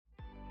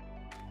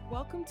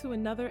Welcome to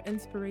another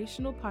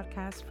inspirational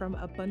podcast from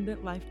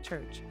Abundant Life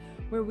Church,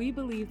 where we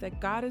believe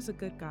that God is a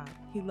good God.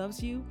 He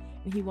loves you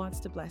and He wants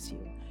to bless you.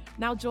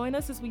 Now join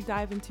us as we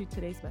dive into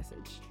today's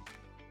message.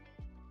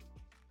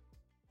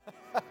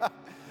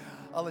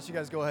 I'll let you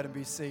guys go ahead and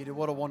be seated.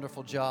 What a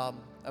wonderful job.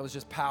 That was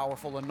just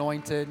powerful,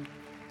 anointed.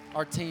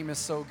 Our team is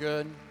so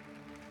good.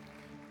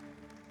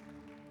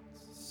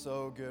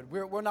 So good.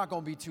 We're not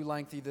going to be too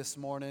lengthy this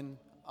morning,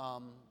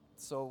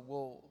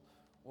 so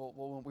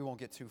we won't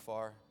get too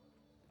far.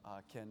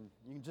 Ken,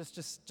 you can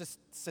just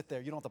sit there.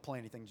 You don't have to play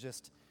anything.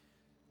 Just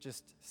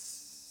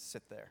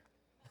sit there.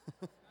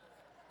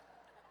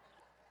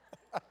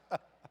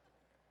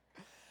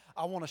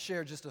 I want to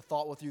share just a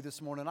thought with you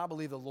this morning. I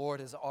believe the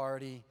Lord has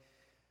already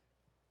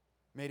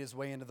made His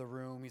way into the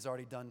room. He's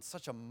already done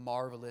such a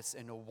marvelous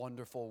and a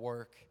wonderful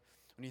work.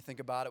 When you think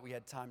about it, we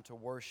had time to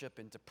worship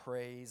and to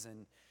praise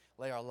and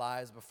lay our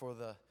lives before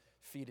the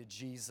feet of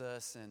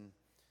Jesus, and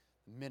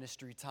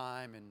ministry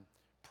time and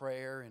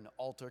prayer and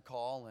altar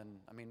call, and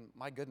I mean,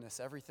 my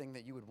goodness, everything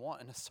that you would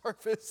want in a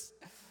service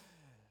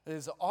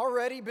has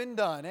already been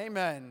done.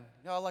 Amen.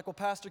 You know, like, well,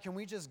 Pastor, can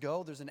we just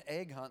go? There's an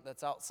egg hunt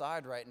that's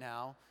outside right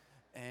now,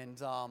 and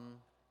I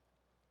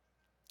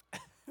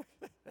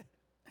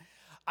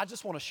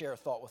just want to share a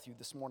thought with you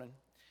this morning.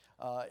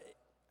 It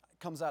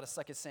comes out of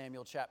 2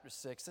 Samuel chapter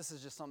 6. This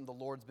is just something the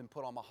Lord's been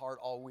put on my heart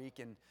all week,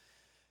 and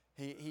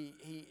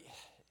He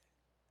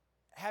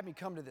had me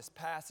come to this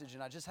passage,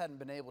 and I just hadn't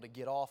been able to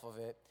get off of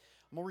it.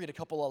 I'm going to read a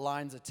couple of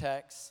lines of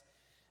text,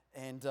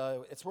 and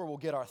it's where we'll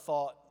get our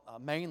thought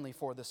mainly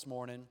for this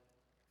morning.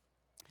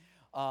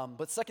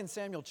 But 2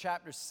 Samuel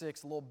chapter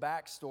 6, a little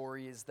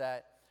backstory is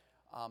that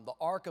the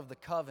Ark of the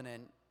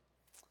Covenant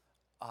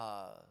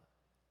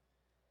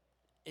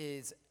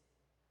is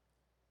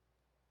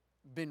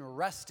been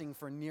resting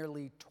for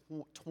nearly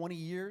 20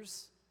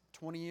 years.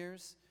 20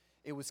 years.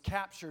 It was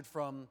captured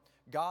from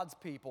God's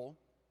people,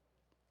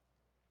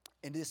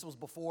 and this was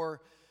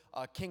before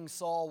King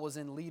Saul was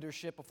in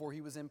leadership, before he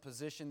was in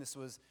position. This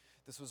was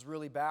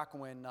really back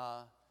when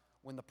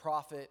the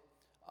prophet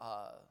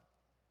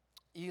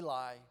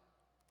Eli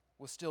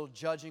was still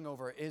judging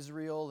over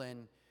Israel,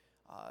 and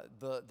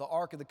the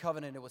Ark of the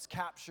Covenant, it was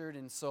captured.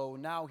 And so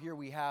now here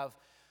we have,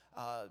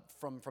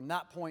 from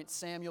that point,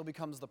 Samuel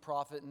becomes the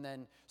prophet, and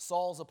then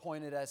Saul's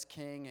appointed as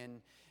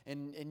king,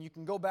 and you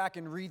can go back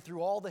and read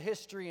through all the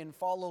history and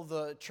follow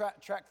the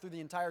track through the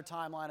entire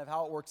timeline of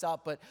how it works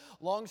out. But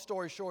long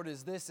story short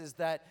is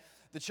that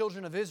the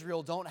children of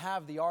Israel don't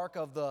have the Ark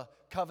of the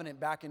Covenant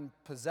back in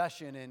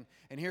possession.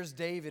 And here's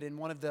David, and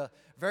one of the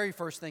very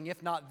first thing,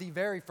 if not the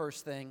very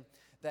first thing,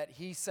 that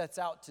he sets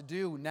out to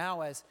do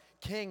now as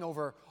king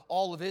over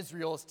all of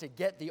Israel is to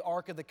get the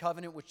Ark of the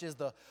Covenant, which is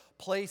the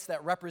place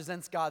that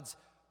represents God's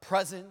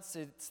presence.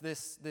 It's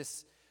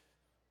this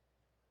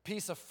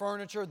piece of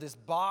furniture, this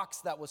box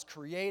that was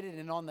created,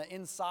 and on the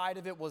inside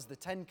of it was the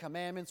 10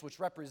 Commandments, which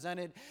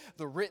represented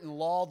the written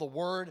law, the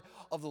word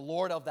of the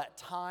Lord of that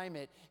time.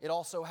 It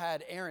also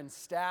had Aaron's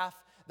staff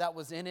that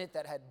was in it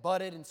that had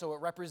budded, and so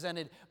it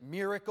represented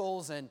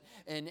miracles, and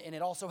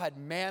it also had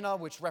manna,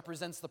 which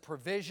represents the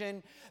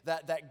provision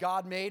that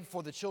God made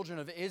for the children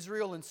of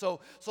Israel. And so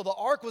the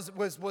ark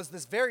was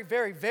this very,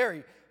 very,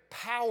 very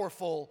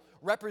powerful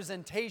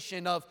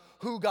representation of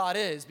who God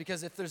is,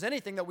 because if there's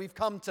anything that we've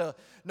come to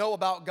know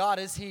about God,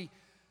 is He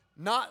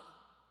not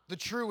the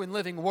true and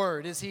living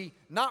Word? Is He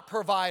not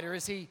provider?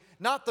 Is He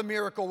not the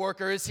miracle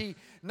worker? Is He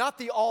not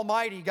the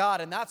Almighty God?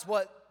 And that's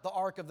what the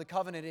Ark of the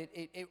Covenant,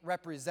 it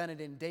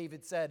represented. And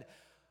David said,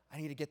 I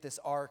need to get this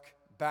ark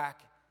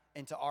back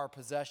into our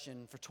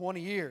possession. For 20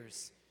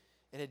 years,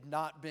 it had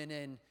not been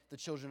in the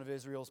children of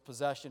Israel's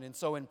possession. And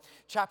so in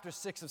chapter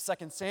 6 of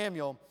 2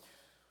 Samuel,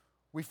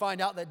 we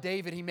find out that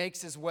David, he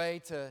makes his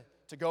way to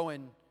go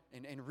and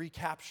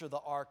recapture the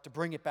ark, to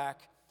bring it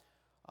back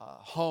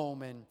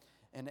home.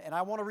 And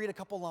I want to read a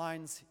couple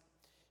lines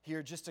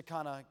here just to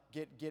kind of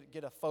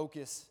get a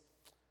focus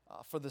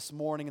for this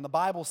morning. And the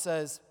Bible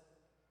says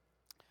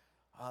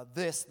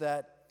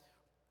that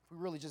if we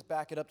really just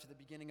back it up to the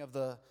beginning of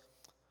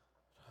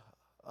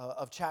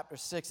chapter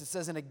 6, it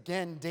says, and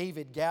again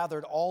David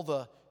gathered all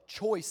the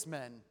choice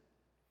men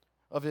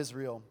of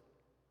Israel.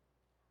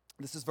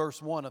 This is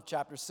verse 1 of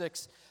chapter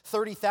 6.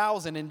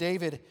 30,000, and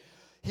David,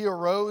 he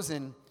arose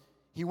and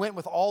he went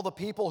with all the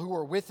people who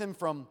were with him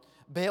from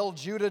Baal,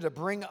 Judah, to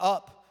bring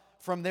up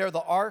from there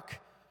the ark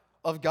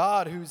of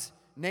God, whose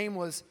name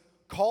was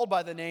called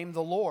by the name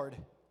the Lord. It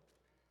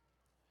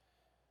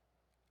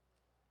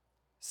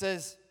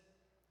says,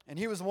 and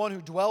he was the one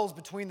who dwells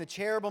between the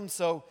cherubim.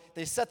 So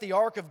they set the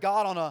ark of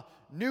God on a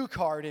new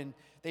cart, and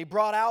they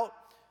brought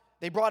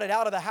it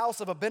out of the house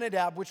of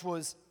Abinadab, which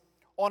was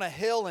on a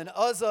hill, in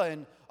Uzzah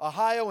and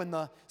Ahio, and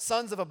the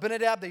sons of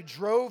Abinadab, they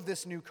drove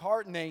this new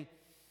cart, and they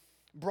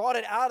brought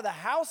it out of the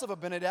house of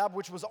Abinadab,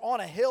 which was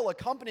on a hill,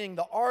 accompanying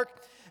the ark.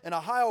 And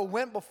Ahio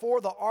went before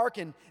the ark,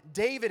 and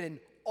David and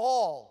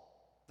all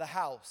the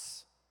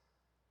house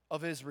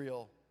of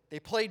Israel, they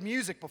played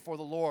music before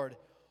the Lord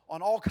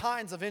on all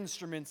kinds of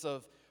instruments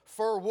of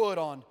fir wood,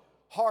 on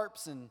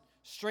harps and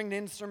stringed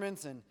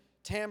instruments and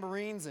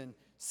tambourines and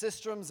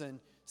sistrums and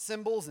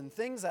cymbals and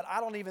things that I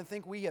don't even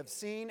think we have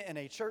seen in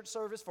a church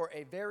service for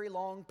a very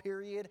long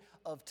period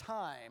of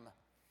time.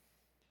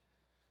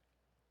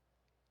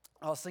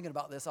 I was thinking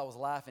about this, I was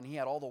laughing. He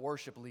had all the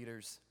worship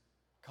leaders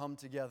come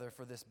together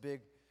for this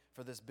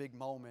big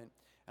moment.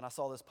 And I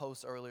saw this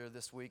post earlier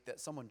this week that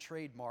someone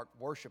trademarked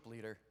worship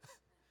leader.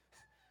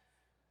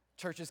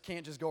 Churches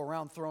can't just go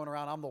around throwing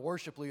around, I'm the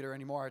worship leader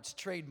anymore. It's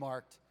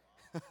trademarked.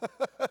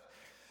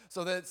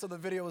 So the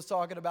video was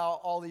talking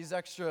about all these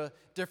extra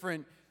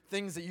different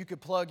things that you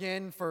could plug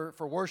in for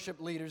worship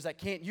leaders that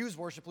can't use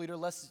worship leader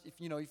unless if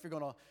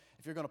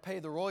you're gonna pay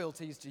the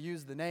royalties to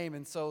use the name.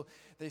 And so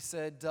they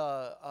said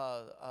there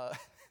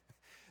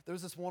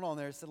was this one on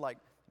there. It said like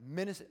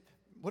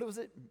what was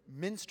it?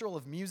 Minstrel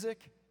of music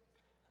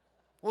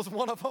was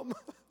one of them.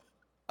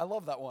 I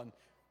love that one.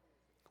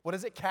 What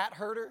is it? Cat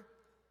herder?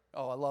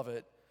 Oh, I love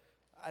it.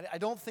 I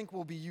don't think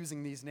we'll be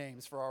using these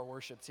names for our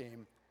worship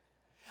team.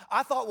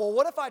 I thought, well,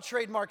 what if I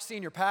trademark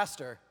senior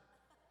pastor?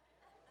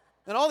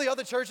 Then all the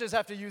other churches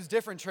have to use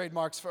different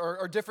trademarks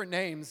or different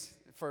names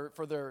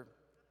for their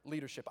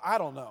leadership. I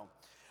don't know.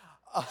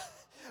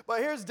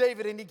 But here's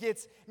David, and he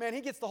gets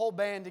the whole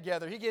band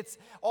together. He gets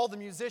all the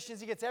musicians.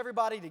 He gets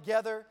everybody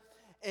together.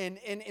 And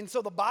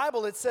so the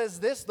Bible, it says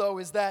this, though,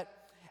 is that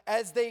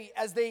as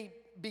they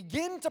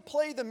begin to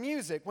play the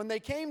music, when they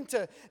came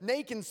to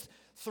Nachon's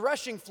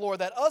threshing floor,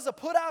 that Uzzah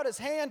put out his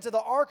hand to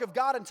the ark of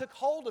God and took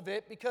hold of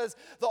it, because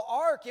the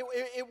ark,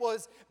 it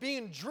was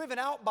being driven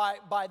out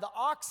by the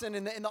oxen,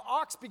 and the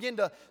ox began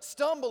to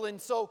stumble,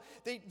 and so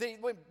they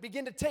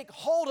begin to take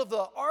hold of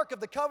the ark of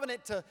the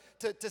covenant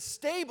to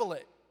stable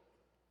it.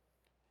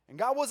 And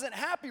God wasn't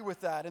happy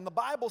with that, and the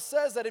Bible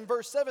says that in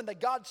verse 7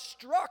 that God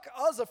struck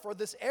Uzzah for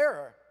this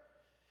error,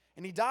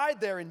 and he died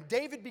there, and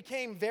David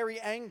became very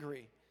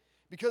angry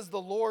because of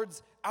the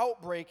Lord's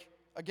outbreak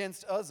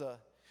against Uzzah.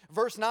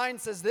 Verse 9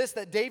 says this,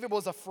 that David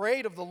was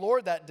afraid of the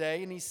Lord that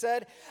day, and he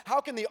said, how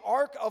can the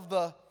ark of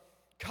the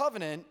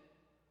covenant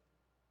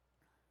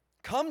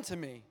come to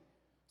me?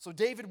 So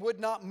David would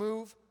not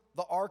move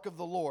the ark of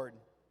the Lord.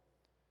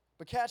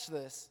 But catch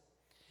this.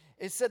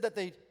 It said that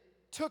they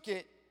took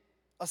it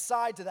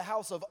aside to the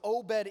house of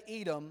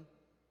Obed-Edom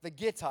the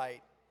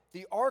Gittite.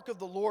 The ark of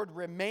the Lord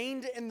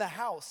remained in the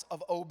house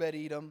of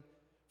Obed-Edom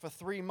for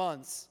 3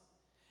 months.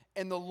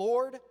 And the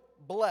Lord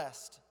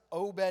blessed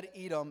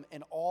Obed-Edom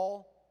and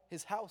all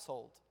his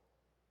household.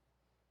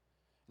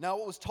 Now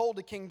it was told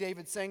to King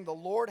David, saying, the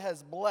Lord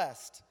has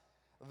blessed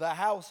the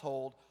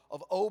household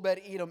of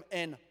Obed-Edom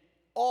and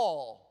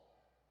all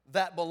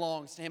that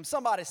belongs to him.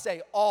 Somebody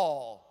say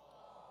all.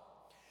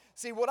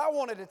 See, what I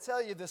wanted to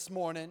tell you this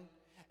morning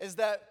is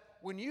that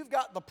when you've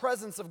got the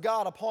presence of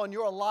God upon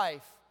your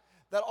life,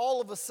 that all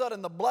of a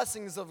sudden the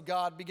blessings of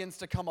God begins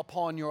to come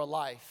upon your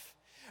life.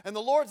 And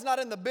the Lord's not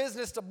in the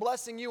business to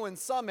blessing you in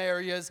some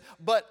areas,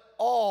 but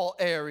all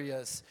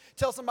areas.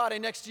 Tell somebody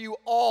next to you,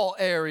 all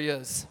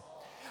areas.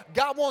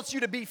 God wants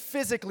you to be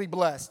physically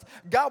blessed.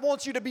 God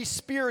wants you to be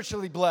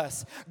spiritually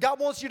blessed. God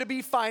wants you to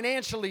be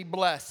financially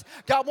blessed.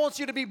 God wants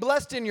you to be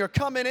blessed in your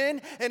coming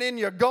in and in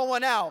your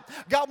going out.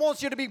 God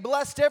wants you to be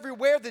blessed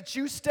everywhere that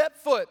you step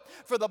foot.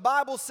 For the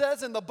Bible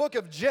says in the book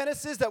of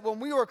Genesis that when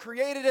we were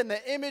created in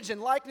the image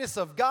and likeness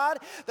of God,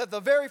 that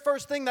the very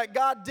first thing that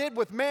God did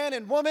with man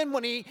and woman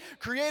when he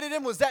created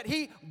him was that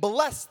he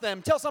blessed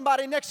them. Tell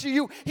somebody next to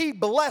you, he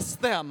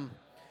blessed them.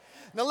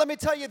 Now let me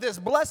tell you this,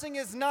 blessing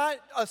is not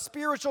a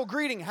spiritual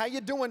greeting. How you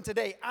doing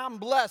today? I'm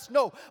blessed.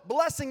 No,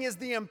 blessing is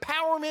the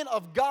empowerment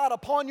of God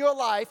upon your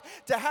life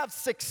to have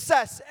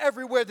success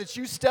everywhere that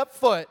you step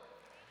foot.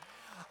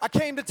 I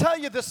came to tell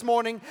you this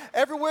morning,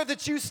 everywhere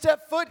that you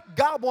step foot,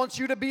 God wants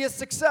you to be a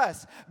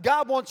success.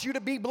 God wants you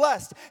to be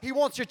blessed. He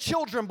wants your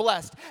children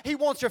blessed. He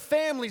wants your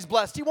families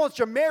blessed. He wants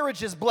your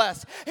marriages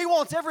blessed. He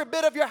wants every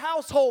bit of your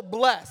household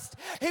blessed.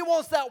 He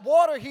wants that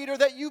water heater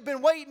that you've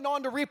been waiting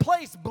on to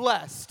replace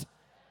blessed.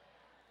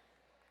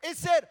 It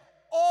said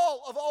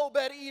all of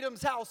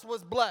Obed-Edom's house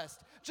was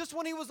blessed. Just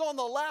when he was on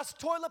the last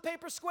toilet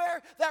paper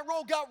square, that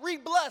roll got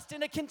re-blessed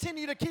and it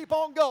continued to keep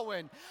on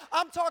going.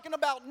 I'm talking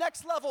about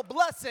next level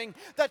blessing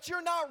that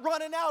you're not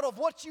running out of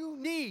what you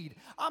need.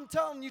 I'm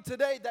telling you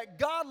today that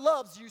God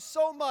loves you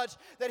so much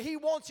that he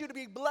wants you to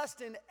be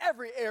blessed in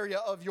every area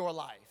of your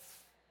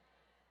life.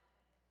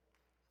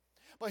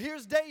 But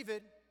here's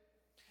David.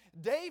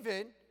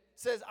 David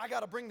says, I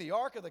got to bring the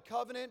Ark of the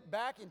Covenant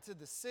back into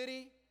the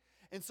city.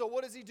 And so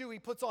what does he do? He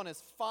puts on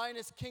his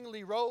finest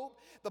kingly robe.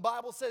 The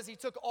Bible says he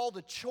took all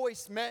the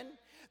choice men.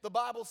 The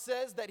Bible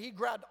says that he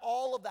grabbed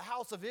all of the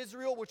house of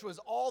Israel, which was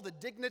all the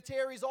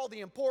dignitaries, all the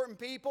important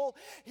people.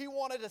 He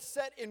wanted to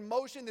set in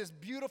motion this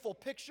beautiful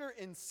picture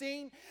and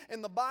scene.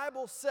 And the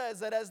Bible says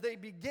that as they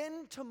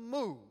begin to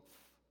move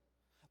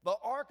the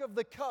Ark of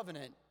the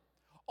Covenant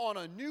on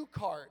a new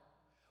cart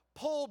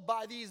pulled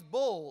by these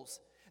bulls,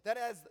 that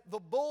as the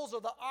bulls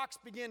or the ox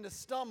began to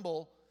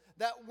stumble,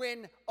 that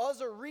when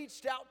Uzzah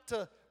reached out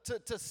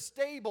to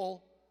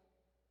stable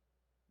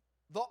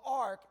the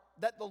ark,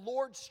 that the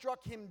Lord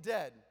struck him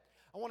dead.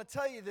 I want to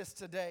tell you this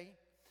today,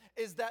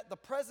 is that the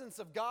presence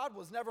of God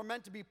was never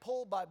meant to be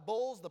pulled by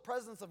bulls. The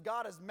presence of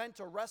God is meant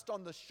to rest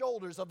on the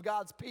shoulders of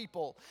God's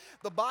people.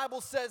 The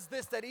Bible says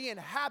this, that he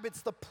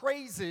inhabits the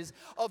praises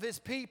of his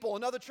people.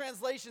 Another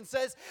translation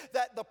says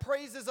that the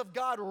praises of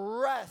God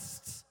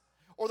rests,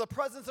 or the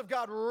presence of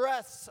God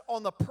rests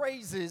on the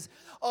praises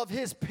of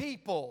his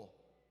people.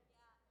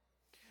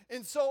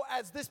 And so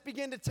as this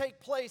began to take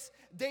place,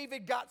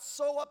 David got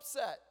so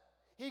upset.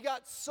 He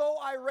got so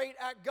irate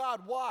at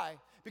God. Why?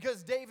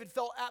 Because David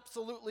felt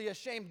absolutely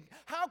ashamed.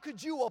 How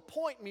could you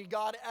appoint me,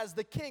 God, as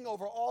the king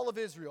over all of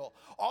Israel?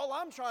 All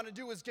I'm trying to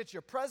do is get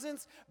your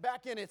presence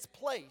back in its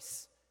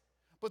place.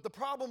 But the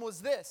problem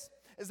was this,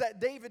 is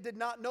that David did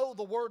not know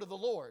the word of the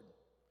Lord.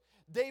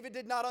 David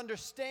did not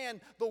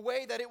understand the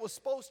way that it was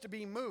supposed to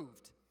be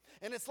moved.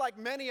 And it's like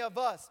many of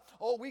us,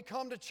 we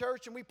come to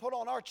church and we put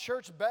on our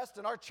church best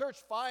and our church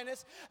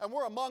finest, and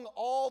we're among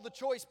all the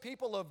choice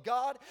people of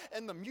God,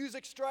 and the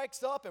music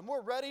strikes up and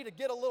we're ready to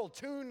get a little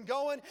tune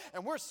going,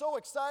 and we're so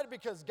excited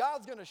because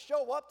God's going to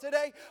show up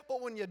today.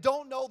 But when you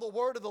don't know the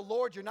word of the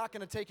Lord, you're not going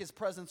to take his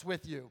presence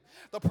with you.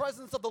 The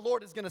presence of the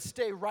Lord is going to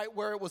stay right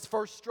where it was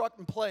first struck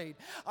and played.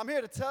 I'm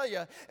here to tell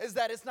you is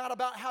that it's not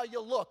about how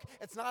you look.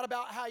 It's not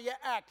about how you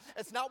act.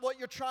 It's not what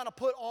you're trying to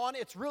put on.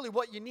 It's really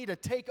what you need to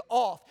take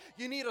off.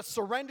 You need to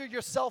surrender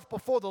yourself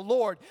before the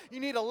Lord. You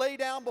need to lay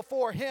down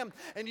before him,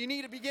 and you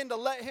need to begin to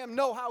let him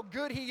know how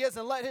good he is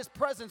and let his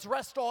presence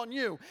rest on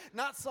you.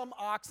 Not some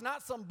ox,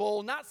 not some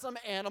bull, not some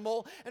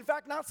animal. In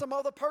fact, not some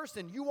other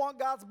person. You want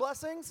God's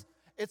blessings?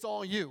 It's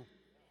on you.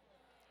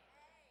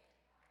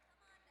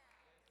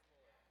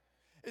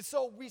 And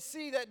so we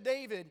see that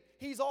David,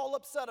 he's all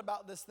upset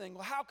about this thing.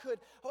 Well, how could,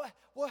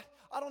 what,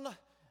 I don't know.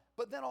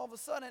 But then all of a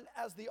sudden,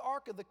 as the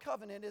Ark of the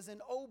Covenant is in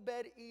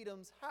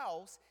Obed-Edom's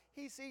house,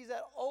 he sees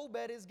that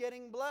Obed is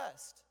getting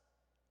blessed.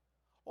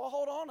 Well,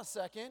 hold on a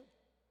second.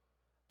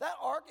 That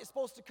Ark is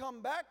supposed to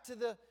come back to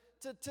the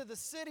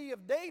city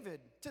of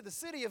David, to the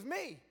city of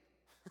me.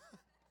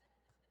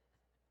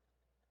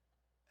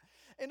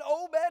 And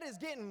Obed is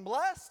getting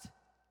blessed.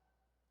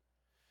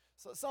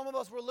 So some of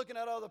us were looking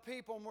at other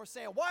people and we're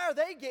saying, why are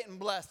they getting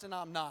blessed and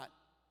I'm not?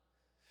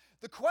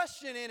 The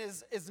question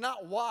is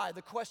not why.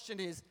 The question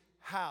is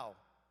how.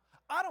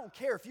 I don't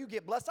care if you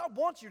get blessed. I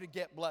want you to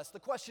get blessed. The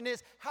question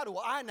is, how do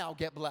I now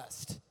get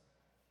blessed?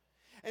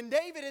 And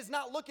David is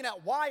not looking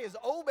at why is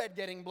Obed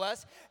getting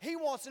blessed. He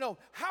wants to know,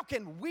 how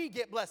can we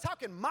get blessed? How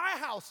can my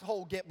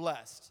household get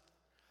blessed?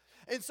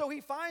 And so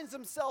he finds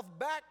himself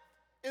back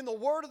in the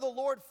word of the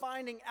Lord,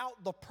 finding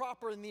out the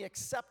proper and the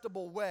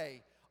acceptable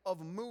way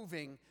of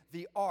moving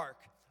the Ark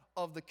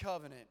of the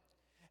Covenant.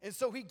 And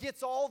so he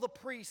gets all the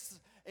priests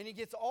and he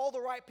gets all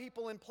the right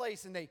people in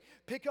place, and they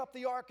pick up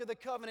the Ark of the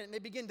Covenant and they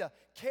begin to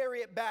carry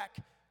it back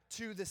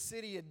to the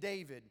city of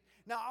David.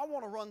 Now, I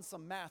want to run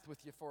some math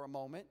with you for a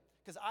moment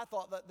because I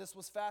thought that this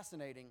was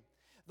fascinating.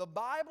 The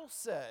Bible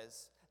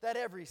says that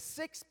every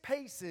 6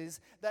 paces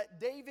that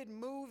David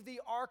moved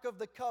the Ark of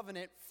the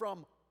Covenant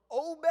from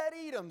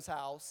Obed-Edom's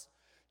house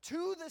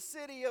to the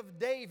city of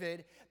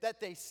David, that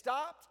they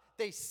stopped,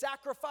 they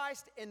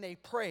sacrificed, and they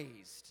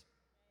praised.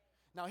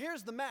 Now,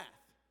 here's the math.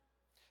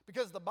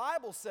 Because the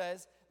Bible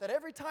says that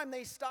every time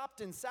they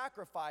stopped and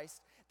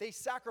sacrificed, they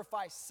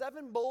sacrificed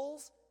 7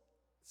 bulls,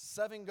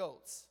 7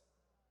 goats.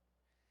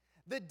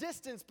 The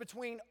distance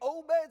between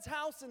Obed's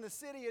house and the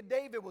city of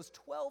David was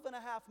 12 and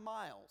a half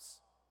miles.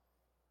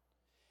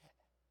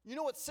 You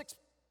know what 6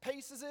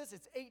 paces is?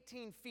 It's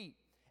 18 feet.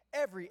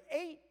 Every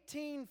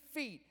 18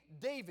 feet,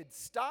 David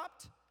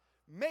stopped,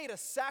 made a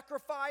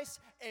sacrifice,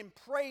 and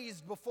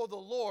praised before the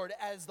Lord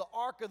as the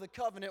Ark of the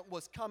Covenant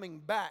was coming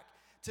back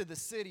to the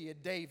city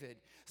of David.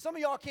 Some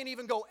of y'all can't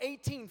even go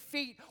 18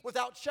 feet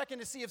without checking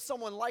to see if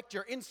someone liked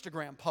your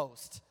Instagram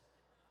post.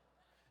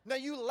 Now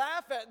you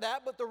laugh at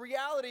that, but the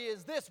reality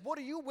is this: what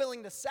are you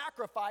willing to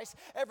sacrifice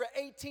every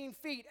 18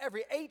 feet,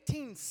 every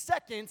 18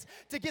 seconds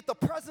to get the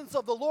presence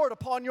of the Lord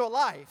upon your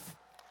life?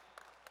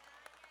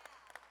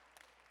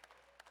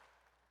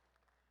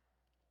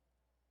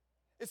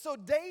 And so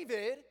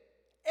David,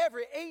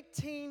 every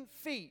 18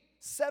 feet,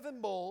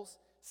 7 bulls,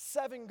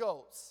 7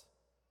 goats.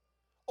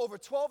 Over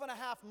 12 and a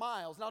half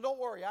miles. Now don't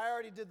worry, I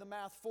already did the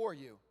math for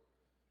you.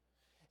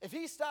 If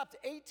he stopped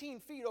 18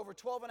 feet over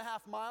 12 and a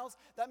half miles,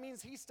 that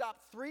means he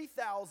stopped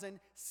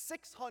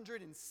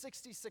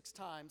 3,666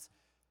 times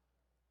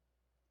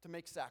to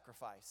make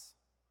sacrifice.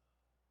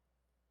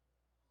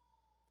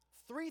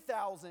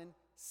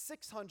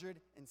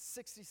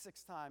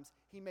 3,666 times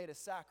he made a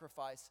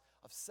sacrifice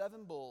of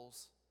 7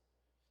 bulls,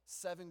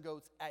 7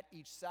 goats at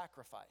each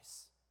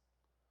sacrifice.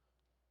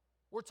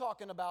 We're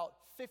talking about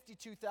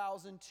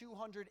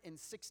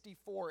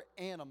 52,264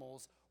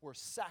 animals were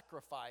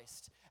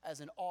sacrificed as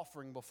an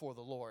offering before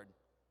the Lord.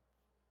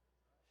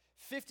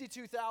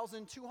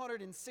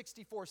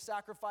 52,264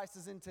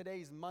 sacrifices in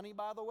today's money,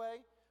 by the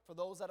way, for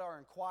those that are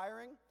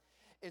inquiring,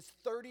 is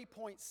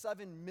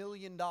 $30.7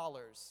 million.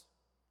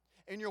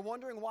 And you're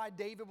wondering why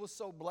David was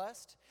so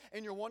blessed,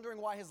 and you're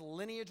wondering why his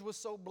lineage was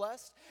so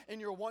blessed,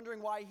 and you're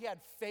wondering why he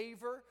had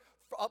favor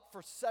up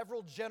for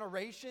several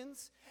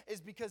generations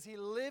is because he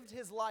lived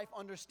his life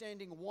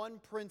understanding one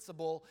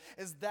principle,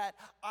 is that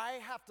I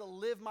have to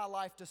live my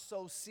life to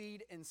sow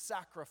seed and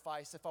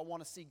sacrifice if I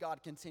want to see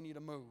God continue to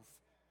move.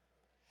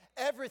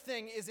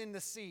 Everything is in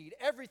the seed.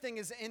 Everything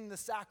is in the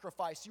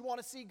sacrifice. You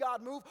want to see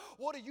God move?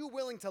 What are you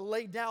willing to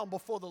lay down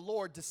before the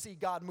Lord to see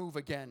God move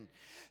again?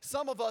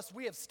 Some of us,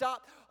 we have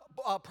stopped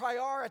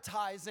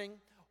prioritizing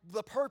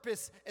the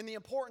purpose and the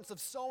importance of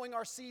sowing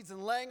our seeds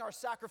and laying our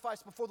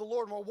sacrifice before the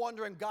Lord, and we're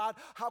wondering, God,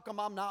 how come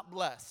I'm not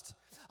blessed?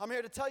 I'm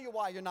here to tell you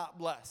why you're not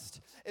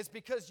blessed. It's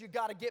because you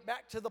got to get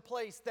back to the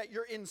place that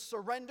you're in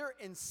surrender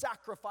and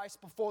sacrifice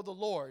before the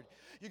Lord.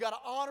 You got to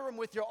honor him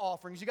with your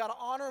offerings. You got to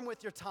honor him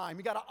with your time.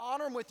 You got to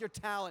honor him with your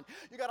talent.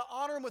 You got to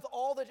honor him with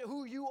all that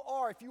who you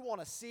are if you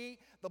want to see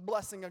the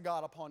blessing of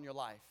God upon your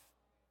life.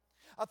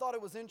 I thought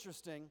it was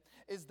interesting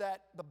is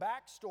that the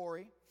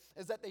backstory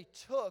is that they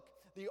took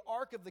the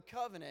Ark of the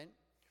Covenant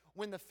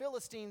when the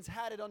Philistines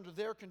had it under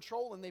their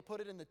control and they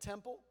put it in the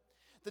temple.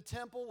 The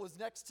temple was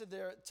next to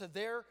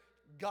their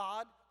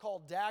god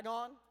called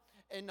Dagon,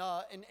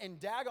 and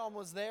Dagon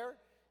was there,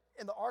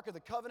 and the Ark of the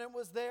Covenant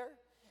was there,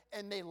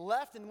 and they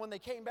left, and when they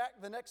came back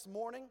the next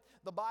morning,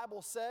 the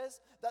Bible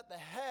says that the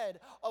head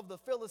of the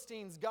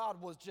Philistines'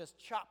 god was just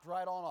chopped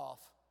right on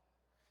off.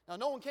 Now,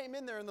 no one came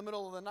in there in the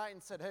middle of the night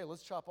and said, hey,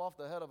 let's chop off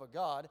the head of a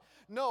god.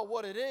 No,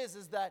 what it is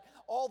that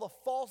all the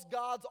false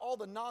gods, all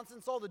the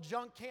nonsense, all the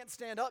junk can't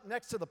stand up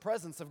next to the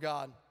presence of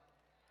God.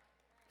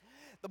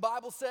 The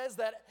Bible says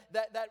that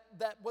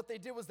what they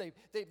did was they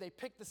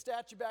picked the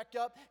statue back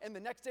up, and the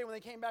next day when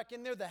they came back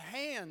in there, the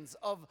hands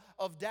of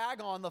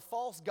Dagon, the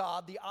false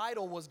god, the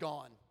idol, was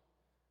gone.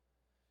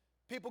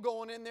 People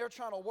going in there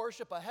trying to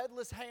worship a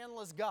headless,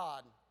 handless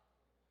God.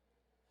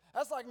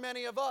 That's like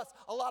many of us.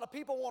 A lot of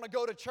people want to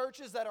go to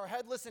churches that are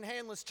headless and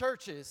handless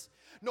churches.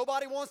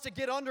 Nobody wants to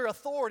get under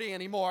authority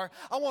anymore.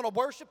 I want to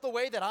worship the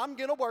way that I'm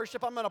going to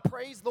worship. I'm going to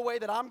praise the way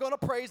that I'm going to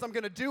praise. I'm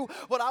going to do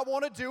what I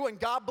want to do, and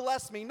God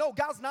bless me. No,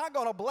 God's not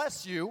going to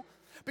bless you,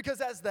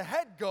 because as the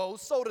head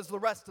goes, so does the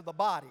rest of the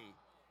body.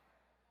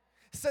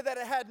 Said that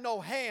it had no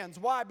hands.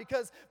 Why?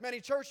 Because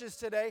many churches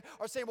today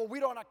are saying, well,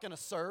 we're not going to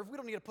serve. We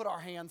don't need to put our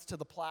hands to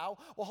the plow.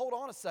 Well, hold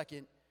on a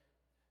second.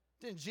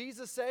 Didn't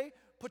Jesus say,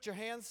 put your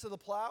hands to the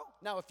plow?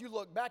 Now, if you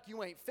look back,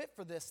 you ain't fit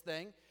for this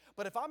thing.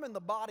 But if I'm in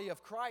the body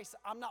of Christ,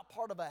 I'm not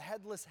part of a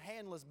headless,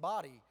 handless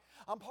body.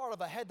 I'm part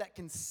of a head that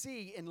can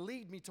see and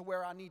lead me to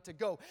where I need to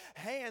go.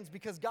 Hands,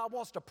 because God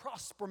wants to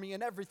prosper me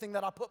in everything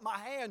that I put my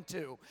hand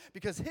to,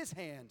 because his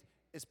hand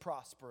is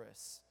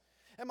prosperous.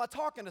 Am I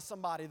talking to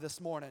somebody this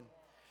morning?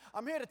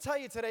 I'm here to tell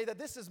you today that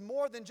this is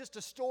more than just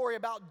a story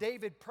about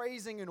David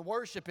praising and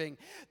worshiping.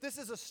 This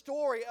is a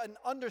story, an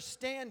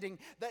understanding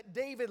that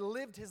David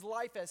lived his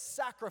life as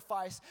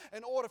sacrifice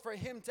in order for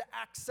him to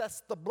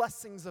access the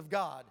blessings of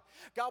God.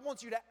 God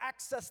wants you to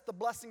access the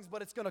blessings,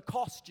 but it's going to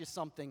cost you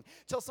something.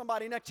 Tell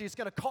somebody next to you, it's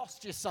going to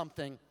cost you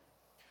something.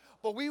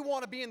 But we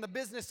want to be in the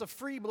business of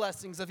free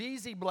blessings, of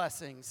easy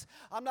blessings.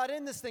 I'm not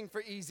in this thing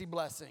for easy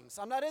blessings.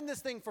 I'm not in this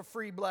thing for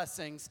free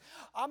blessings.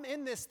 I'm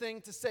in this thing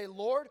to say,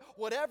 Lord,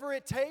 whatever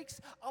it takes,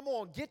 I'm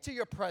going to get to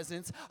your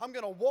presence. I'm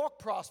going to walk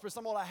prosperous.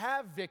 I'm going to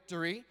have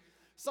victory.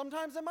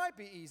 Sometimes it might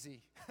be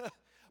easy.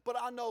 But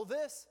I know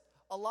this,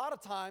 a lot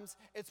of times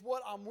it's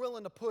what I'm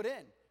willing to put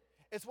in.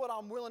 It's what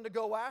I'm willing to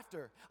go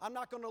after. I'm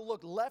not going to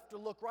look left or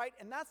look right.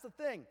 And that's the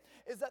thing,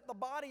 is that the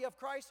body of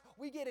Christ,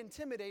 we get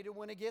intimidated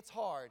when it gets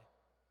hard.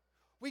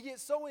 We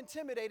get so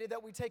intimidated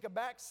that we take a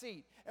back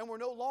seat, and we're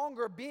no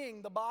longer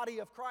being the body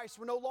of Christ.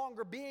 We're no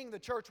longer being the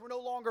church. We're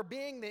no longer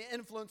being the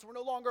influence. We're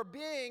no longer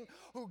being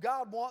who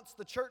God wants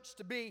the church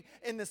to be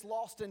in this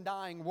lost and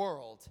dying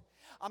world.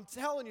 I'm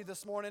telling you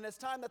this morning, it's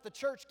time that the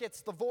church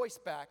gets the voice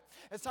back.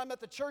 It's time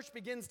that the church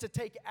begins to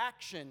take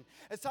action.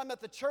 It's time that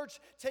the church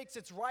takes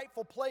its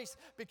rightful place,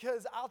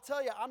 because I'll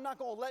tell you, I'm not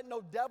going to let no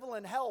devil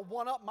in hell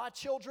one up my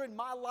children,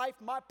 my life,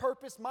 my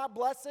purpose, my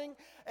blessing.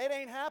 It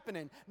ain't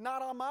happening.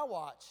 Not on my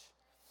watch.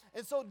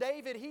 And so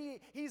David,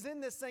 he's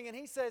in this thing, and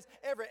he says,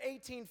 every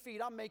 18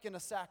 feet, I'm making a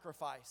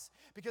sacrifice,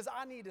 because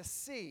I need to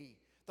see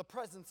the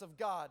presence of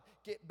God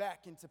get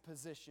back into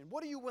position.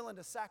 What are you willing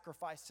to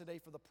sacrifice today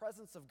for the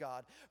presence of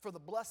God, for the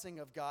blessing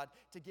of God,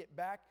 to get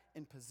back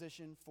in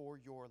position for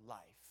your life?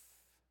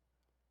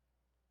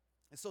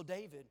 And so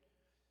David,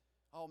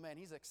 oh man,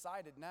 he's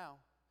excited now.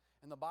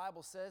 And the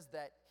Bible says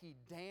that he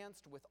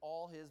danced with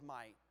all his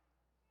might.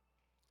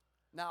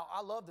 Now,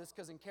 I love this,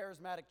 because in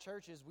charismatic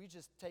churches, we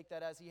just take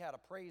that as he had a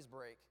praise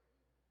break.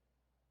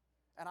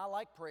 And I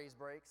like praise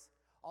breaks.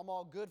 I'm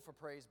all good for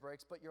praise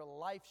breaks, but your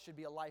life should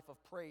be a life of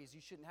praise.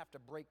 You shouldn't have to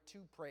break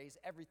to praise.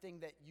 Everything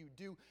that you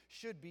do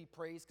should be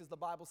praise, because the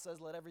Bible says,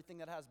 let everything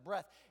that has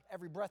breath,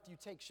 every breath you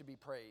take should be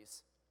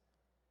praise.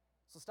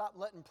 So stop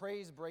letting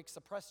praise breaks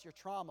suppress your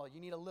trauma. You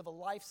need to live a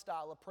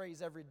lifestyle of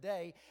praise every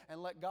day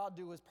and let God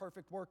do his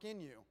perfect work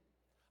in you.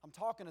 I'm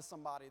talking to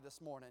somebody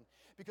this morning,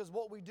 because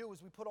what we do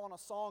is we put on a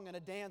song and a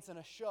dance and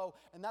a show,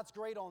 and that's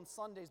great on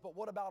Sundays, but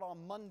what about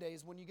on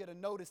Mondays when you get a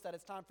notice that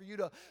it's time for you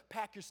to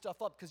pack your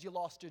stuff up because you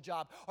lost your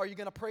job? Are you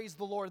going to praise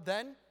the Lord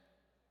then?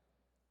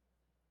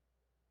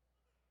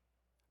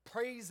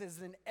 Praise is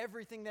in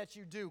everything that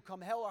you do.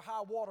 Come hell or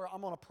high water,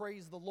 I'm going to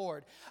praise the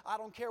Lord. I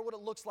don't care what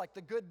it looks like,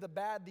 the good, the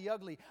bad, the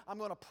ugly. I'm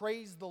going to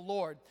praise the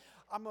Lord.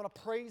 I'm going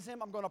to praise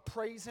Him. I'm going to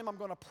praise Him. I'm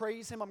going to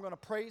praise Him. I'm going to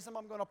praise Him.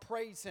 I'm going to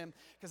praise Him.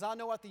 Because I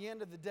know at the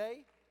end of the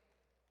day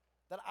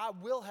that I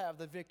will have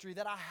the victory,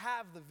 that I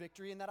have the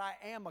victory, and that I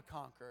am a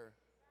conqueror.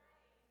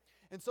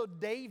 And so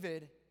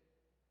David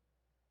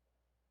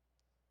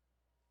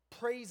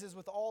praises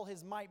with all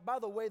his might. By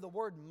the way, the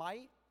word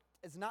might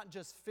is not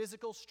just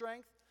physical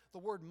strength. The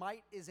word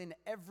might is in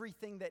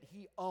everything that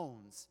he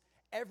owns,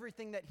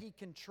 everything that he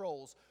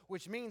controls,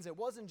 which means it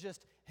wasn't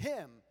just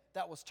him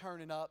that was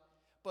turning up,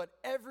 but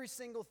every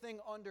single thing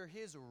under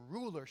his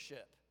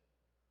rulership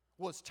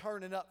was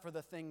turning up for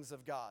the things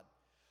of God.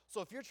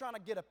 So if you're trying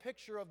to get a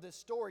picture of this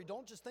story,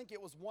 don't just think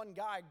it was one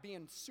guy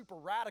being super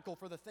radical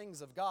for the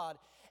things of God.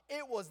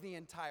 It was the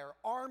entire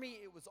army.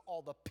 It was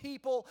all the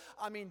people.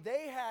 I mean,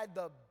 they had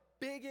the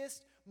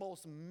biggest,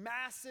 most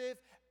massive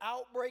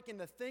outbreak in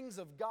the things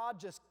of God,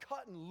 just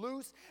cutting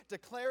loose,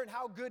 declaring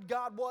how good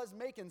God was,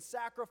 making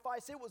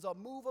sacrifice. It was a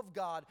move of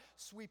God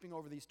sweeping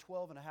over these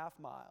 12 and a half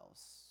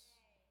miles.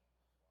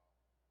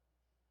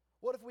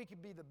 What if we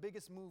could be the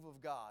biggest move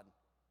of God?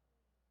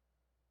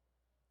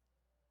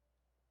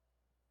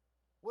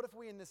 What if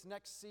we in this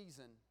next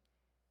season,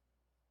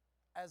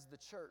 as the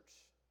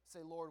church, say,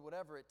 Lord,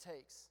 whatever it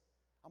takes,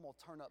 I'm going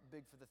to turn up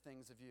big for the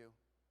things of you.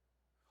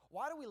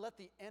 Why do we let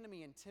the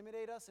enemy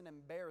intimidate us and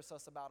embarrass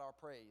us about our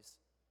praise?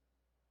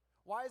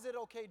 Why is it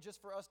okay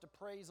just for us to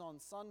praise on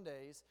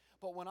Sundays,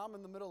 but when I'm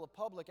in the middle of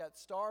public at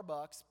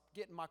Starbucks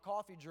getting my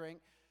coffee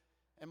drink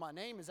and my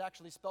name is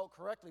actually spelled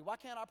correctly, why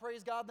can't I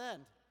praise God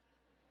then?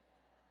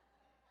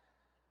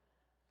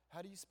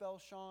 How do you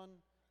spell Sean?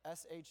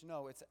 S-H,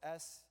 no, it's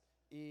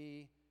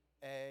S-E-A-N,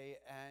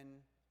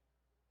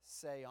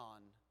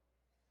 Seon.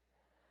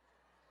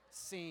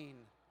 Scene.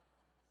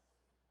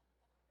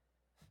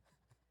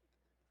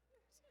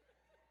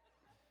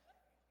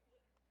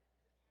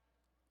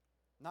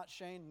 Not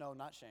Shane? No,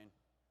 not Shane.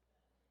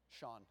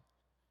 Sean.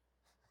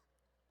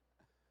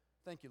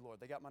 Thank you, Lord.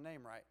 They got my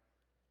name right.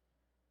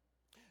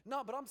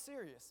 No, but I'm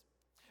serious.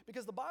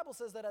 Because the Bible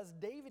says that as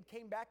David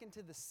came back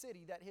into the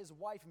city, that his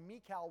wife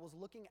Michal was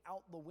looking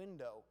out the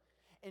window,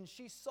 and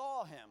she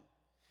saw him,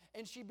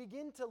 and she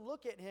began to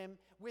look at him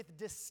with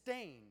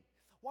disdain.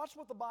 Watch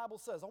what the Bible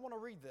says. I want to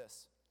read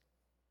this.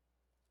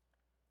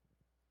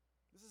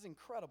 This is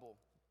incredible.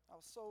 I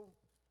was so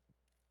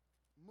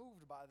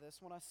moved by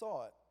this when I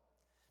saw it.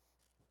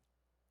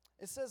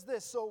 It says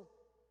this, so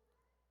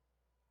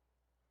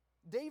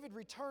David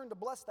returned to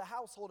bless the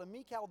household, and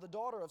Michal, the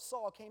daughter of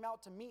Saul, came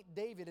out to meet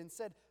David and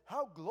said,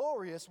 "How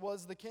glorious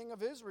was the king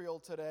of Israel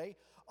today,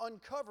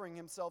 uncovering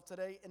himself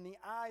today in the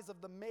eyes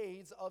of the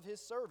maids of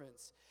his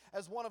servants,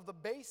 as one of the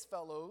base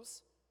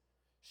fellows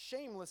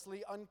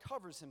shamelessly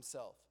uncovers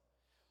himself."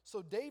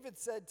 So David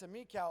said to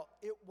Michal,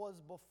 "It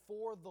was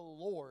before the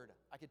Lord."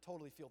 I could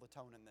totally feel the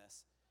tone in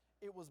this.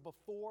 It was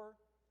before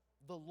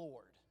the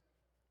Lord,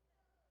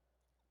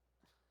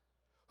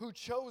 who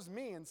chose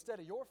me instead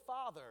of your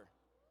father.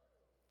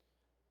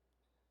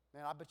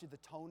 Man, I bet you the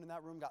tone in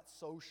that room got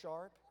so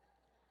sharp.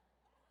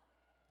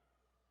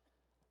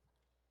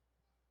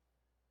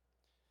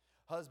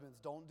 Husbands,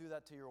 don't do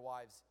that to your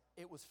wives.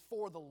 It was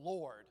for the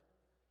Lord.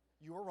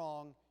 You were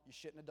wrong. You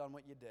shouldn't have done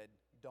what you did.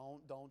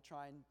 Don't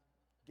try and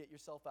get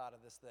yourself out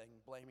of this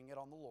thing, blaming it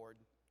on the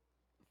Lord.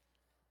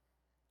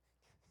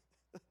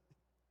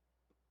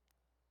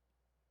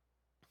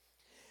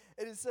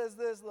 And it says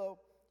this, though.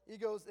 He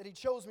goes, that he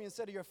chose me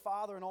instead of your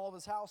father and all of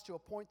his house to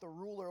appoint the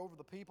ruler over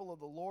the people of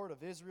the Lord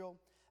of Israel.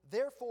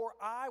 Therefore,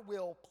 I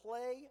will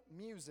play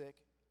music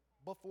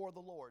before the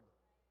Lord.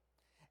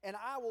 And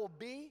I will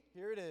be,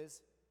 here it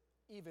is,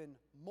 even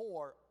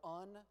more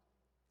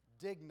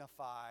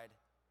undignified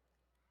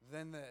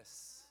than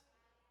this.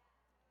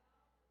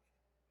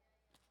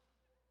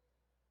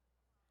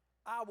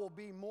 I will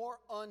be more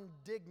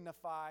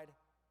undignified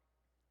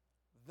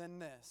than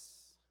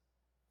this.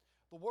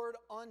 The word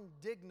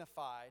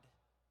undignified,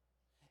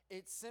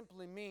 it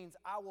simply means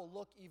I will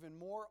look even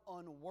more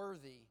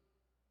unworthy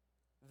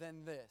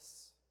than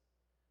this.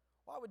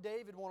 Why would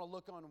David want to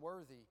look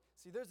unworthy?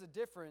 See, there's a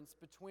difference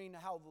between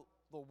how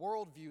the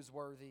world views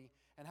worthy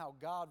and how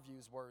God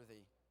views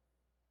worthy.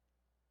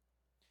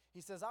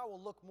 He says, I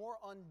will look more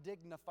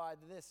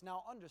undignified than this.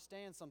 Now,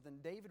 understand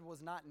something. David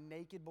was not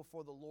naked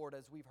before the Lord,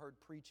 as we've heard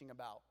preaching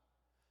about.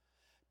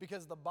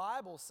 Because the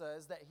Bible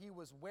says that he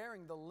was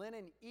wearing the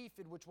linen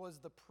ephod, which was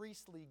the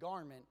priestly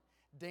garment,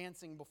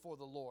 dancing before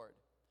the Lord.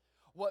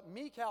 What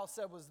Michal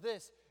said was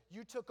this: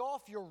 you took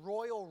off your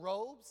royal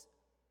robes?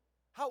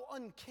 How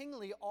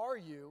unkingly are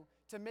you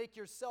to make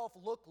yourself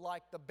look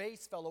like the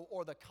base fellow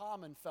or the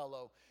common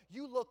fellow?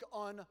 You look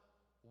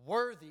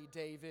unworthy,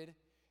 David.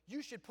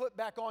 You should put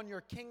back on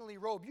your kingly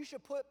robe. You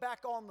should put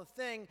back on the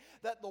thing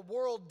that the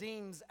world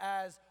deems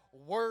as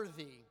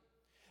worthy.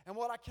 And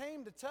what I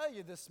came to tell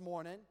you this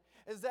morning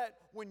is that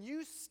when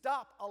you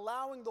stop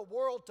allowing the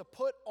world to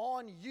put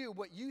on you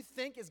what you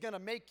think is going to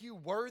make you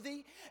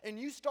worthy, and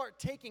you start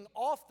taking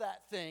off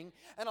that thing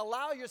and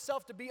allow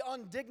yourself to be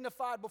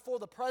undignified before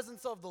the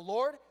presence of the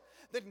Lord,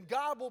 then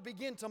God will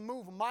begin to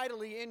move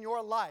mightily in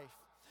your life.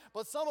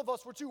 But some of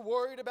us were too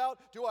worried about,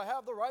 do I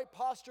have the right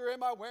posture?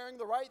 Am I wearing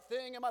the right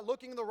thing? Am I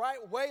looking the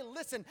right way?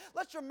 Listen,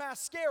 let your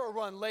mascara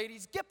run,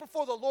 ladies. Get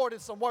before the Lord in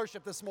some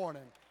worship this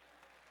morning.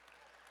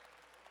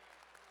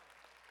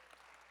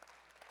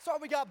 So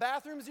we got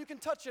bathrooms, you can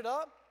touch it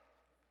up.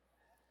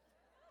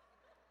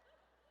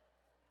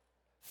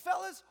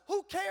 Fellas,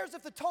 who cares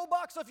if the toe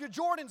box of your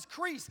Jordans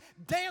crease?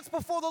 Dance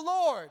before the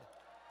Lord.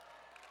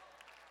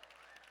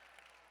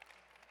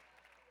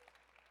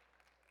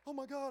 Oh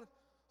my God,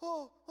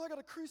 I got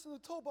a crease in the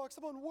toe box,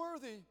 I'm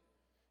unworthy.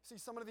 See,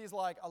 some of these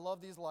I love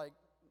these like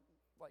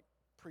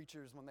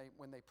preachers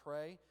when they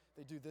pray,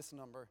 they do this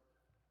number.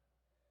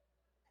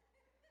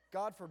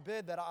 God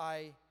forbid that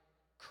I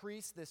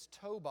crease this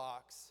toe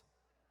box.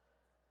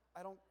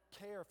 I don't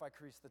care if I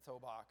crease the toe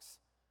box.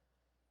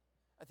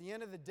 At the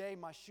end of the day,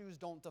 my shoes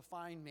don't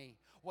define me.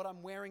 What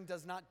I'm wearing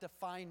does not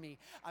define me.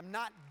 I'm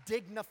not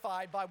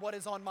dignified by what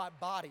is on my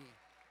body.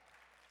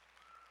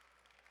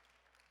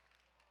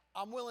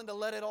 I'm willing to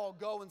let it all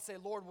go and say,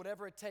 Lord,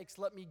 whatever it takes,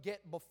 let me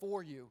get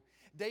before you.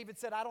 David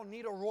said, I don't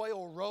need a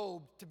royal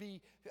robe to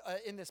be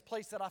in this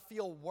place that I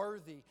feel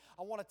worthy.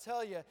 I want to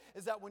tell you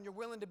is that when you're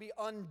willing to be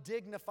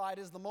undignified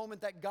is the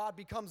moment that God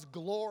becomes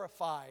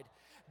glorified.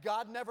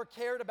 God never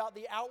cared about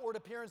the outward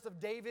appearance of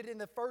David in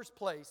the first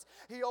place.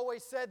 He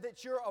always said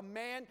that you're a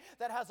man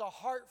that has a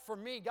heart for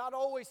me. God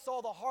always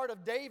saw the heart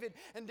of David,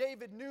 and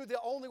David knew the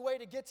only way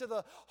to get to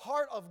the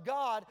heart of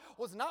God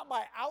was not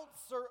by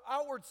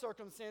outward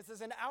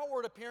circumstances and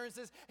outward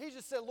appearances. He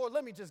just said, Lord,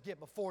 let me just get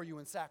before you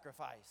and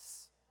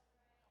sacrifice.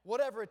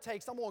 Whatever it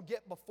takes, I'm going to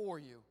get before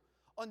you,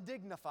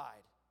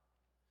 undignified.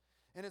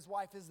 And his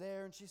wife is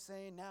there, and she's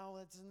saying, now,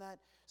 isn't that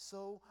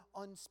so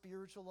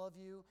unspiritual of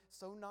you,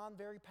 so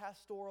very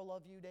pastoral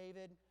of you,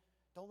 David?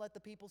 Don't let the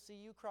people see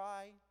you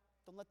cry.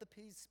 Don't let the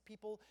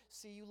people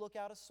see you look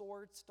out of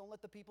sorts. Don't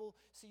let the people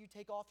see you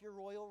take off your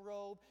royal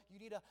robe. You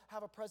need to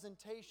have a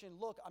presentation.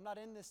 Look, I'm not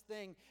in this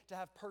thing to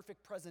have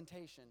perfect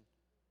presentation.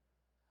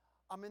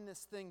 I'm in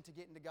this thing to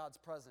get into God's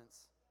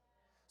presence.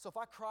 So if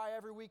I cry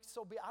every week,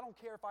 so be. I don't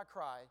care if I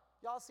cry.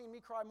 Y'all seen me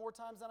cry more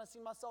times than I've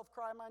seen myself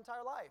cry in my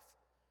entire life.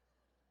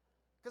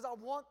 Because I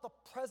want the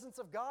presence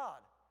of God.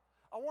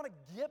 I want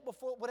to get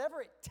before,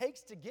 whatever it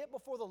takes to get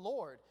before the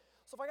Lord.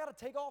 So if I got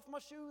to take off my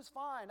shoes,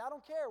 fine. I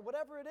don't care,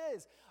 whatever it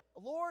is.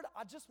 Lord,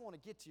 I just want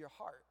to get to your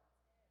heart.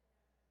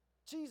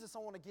 Jesus, I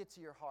want to get to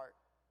your heart.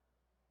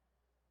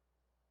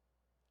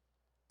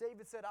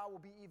 David said, I will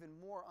be even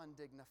more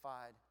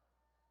undignified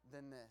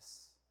than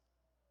this.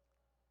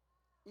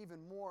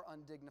 Even more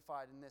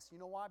undignified in this. You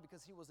know why?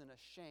 Because he wasn't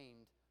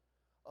ashamed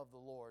of the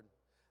Lord.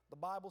 The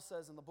Bible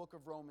says in the book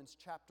of Romans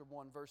chapter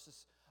 1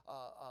 verses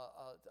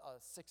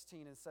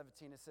 16 and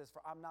 17, it says,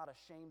 for I'm not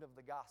ashamed of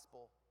the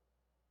gospel.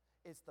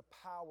 It's the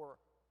power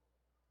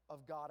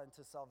of God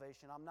unto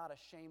salvation. I'm not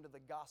ashamed of the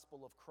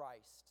gospel of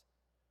Christ.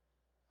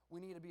 We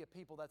need to be a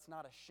people that's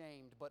not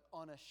ashamed but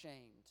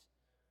unashamed.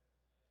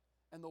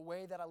 And the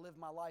way that I live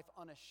my life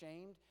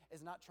unashamed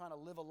is not trying to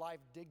live a life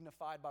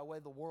dignified by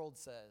what the world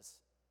says.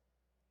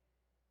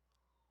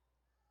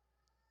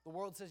 The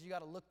world says you got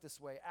to look this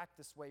way, act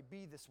this way,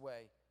 be this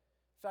way.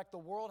 In fact,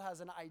 the world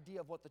has an idea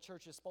of what the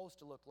church is supposed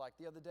to look like.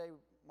 The other day,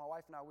 my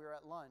wife and I, we were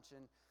at lunch,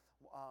 and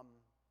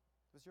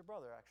it was your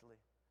brother, actually.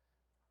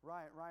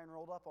 Ryan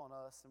rolled up on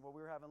us, and while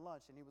we were having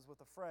lunch, and he was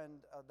with a friend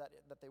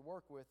that they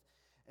work with,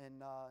 and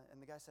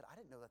the guy said, I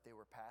didn't know that they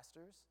were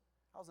pastors.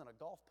 I was in a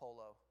golf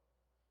polo.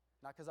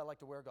 Not because I like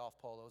to wear golf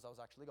polos. I was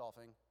actually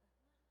golfing.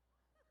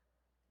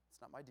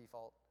 It's not my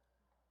default.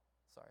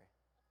 Sorry.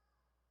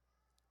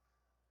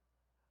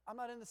 I'm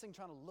not in this thing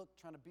trying to look,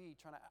 trying to be,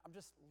 I'm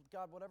just,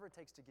 God, whatever it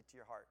takes to get to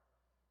your heart.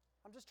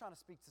 I'm just trying to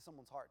speak to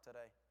someone's heart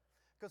today.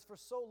 Because for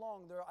so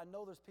long, I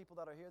know there's people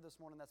that are here this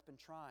morning that's been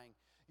trying.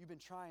 You've been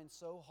trying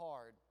so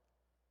hard.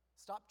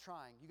 Stop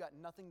trying. You got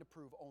nothing to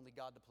prove, only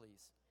God to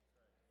please.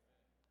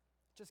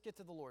 Just get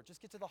to the Lord.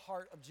 Just get to the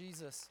heart of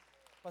Jesus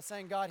by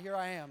saying, God, here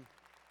I am.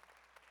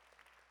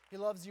 He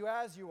loves you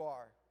as you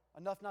are,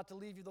 enough not to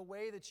leave you the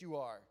way that you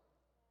are.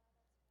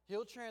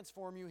 He'll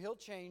transform you. He'll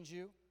change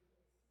you.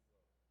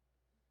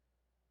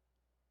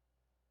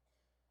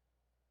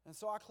 And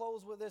so I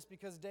close with this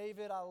because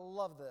David, I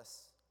love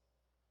this.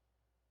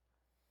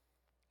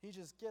 He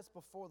just gets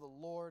before the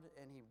Lord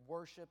and he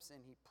worships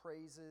and he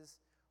praises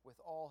with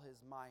all his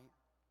might.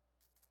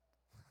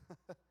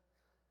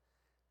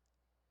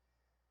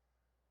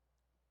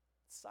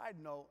 Side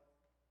note,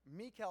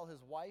 Michal,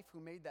 his wife, who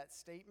made that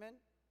statement,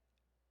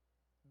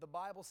 the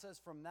Bible says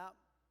from that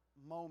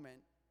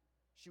moment,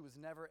 she was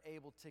never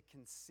able to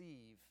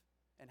conceive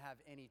and have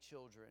any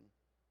children.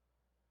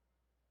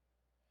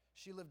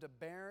 She lived a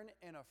barren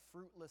and a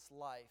fruitless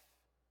life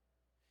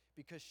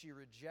because she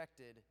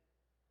rejected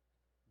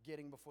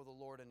getting before the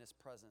Lord in his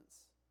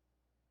presence.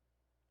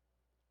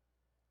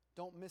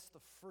 Don't miss the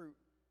fruit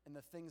and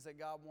the things that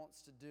God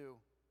wants to do.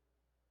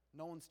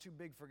 No one's too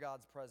big for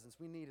God's presence.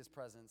 We need His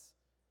presence.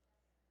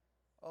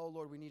 Oh,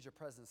 Lord, we need your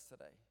presence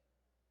today.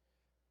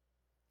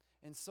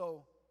 And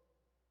so,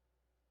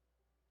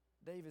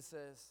 David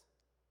says,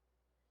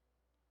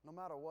 no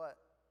matter what,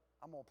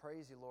 I'm going to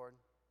praise you, Lord.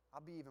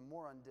 I'll be even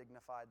more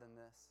undignified than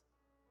this.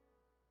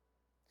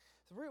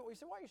 So you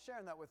say, why are you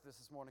sharing that with us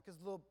this morning? Because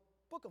the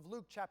book of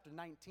Luke chapter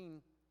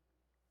 19,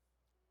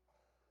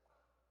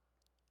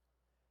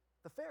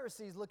 the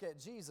Pharisees look at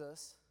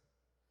Jesus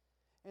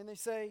and they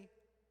say,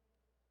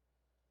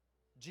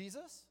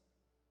 Jesus,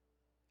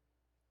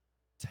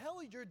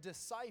 tell your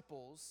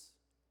disciples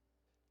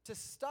to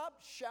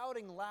stop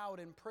shouting loud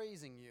and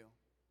praising you.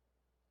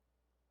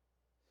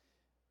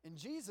 And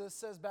Jesus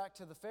says back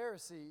to the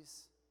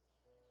Pharisees,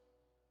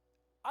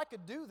 I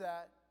could do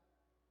that,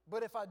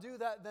 but if I do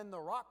that, then the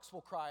rocks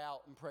will cry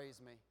out and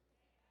praise me.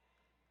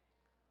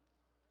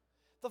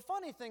 The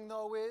funny thing,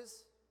 though,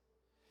 is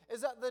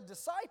that the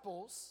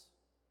disciples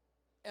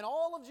and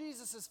all of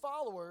Jesus'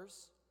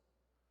 followers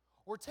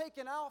were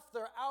taking off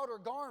their outer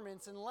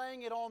garments and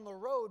laying it on the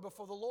road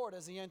before the Lord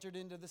as He entered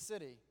into the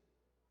city.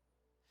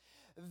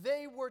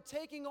 They were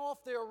taking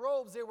off their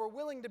robes. They were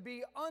willing to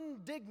be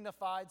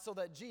undignified so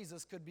that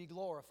Jesus could be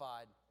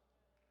glorified.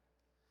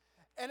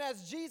 And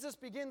as Jesus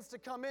begins to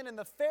come in and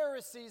the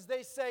Pharisees,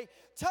 they say,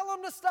 tell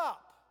him to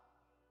stop.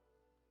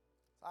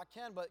 I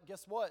can, but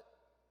guess what?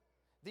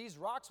 These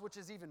rocks, which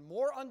is even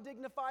more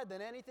undignified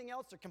than anything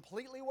else, are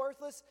completely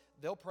worthless.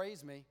 They'll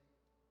praise me.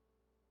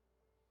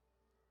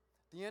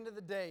 At the end of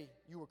the day,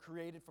 you were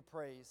created for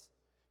praise.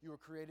 You were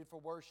created for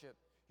worship.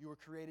 You were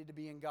created to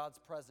be in God's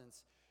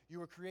presence. You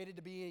were created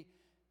to be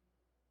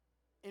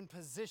in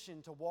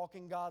position to walk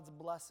in God's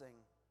blessing.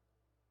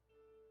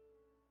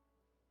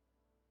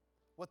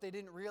 What they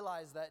didn't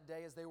realize that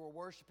day as they were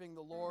worshiping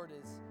the Lord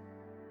is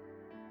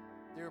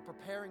they were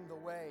preparing the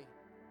way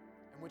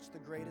in which the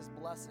greatest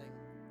blessing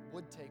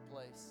would take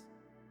place.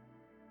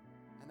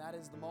 And that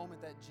is the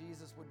moment that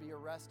Jesus would be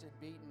arrested,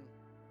 beaten,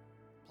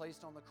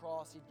 placed on the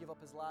cross. He'd give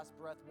up His last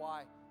breath.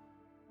 Why?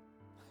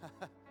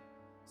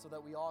 So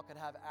that we all could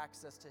have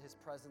access to His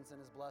presence and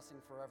His blessing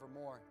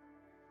forevermore.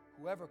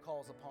 Whoever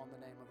calls upon the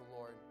name of the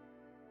Lord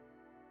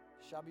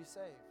shall be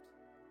saved.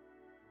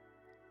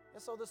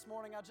 And so this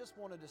morning, I just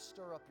wanted to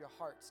stir up your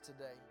hearts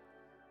today,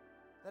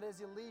 that as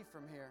you leave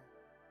from here,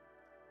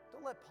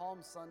 don't let Palm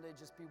Sunday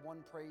just be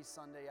one praise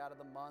Sunday out of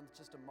the month,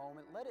 just a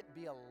moment. Let it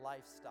be a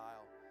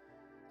lifestyle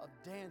of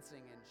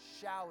dancing and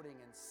shouting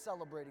and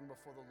celebrating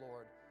before the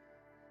Lord.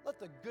 Let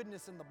the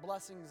goodness and the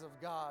blessings of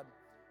God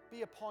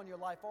be upon your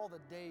life all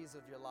the days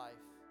of your life.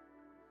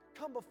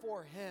 Come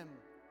before Him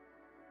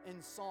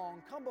in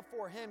song. Come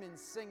before Him in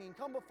singing.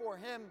 Come before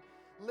Him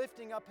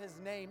lifting up His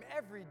name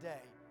every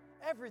day.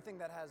 Everything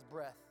that has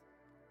breath.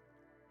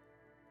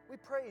 We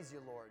praise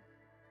you, Lord.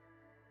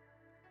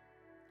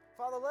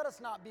 Father, let us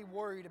not be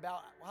worried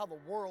about how the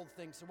world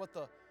thinks or what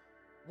the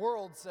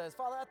world says.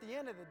 Father, at the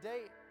end of the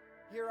day,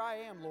 here I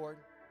am, Lord.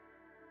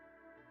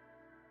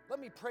 Let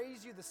me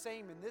praise you the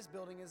same in this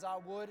building as I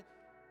would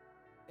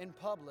in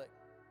public.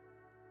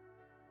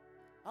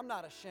 I'm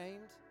not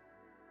ashamed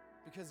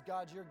because,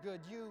 God, you're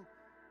good. You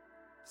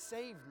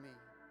saved me.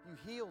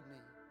 You healed me.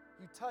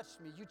 You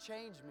touched me. You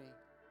changed me.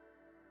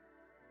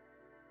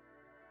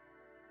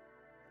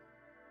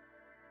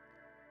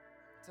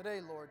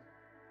 Today, Lord,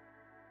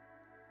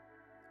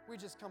 we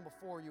just come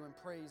before you in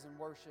praise and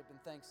worship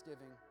and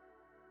thanksgiving,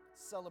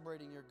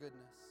 celebrating your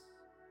goodness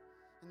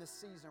in this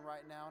season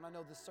right now. And I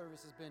know this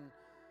service has been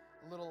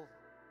a little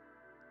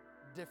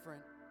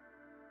different.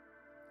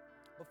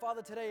 But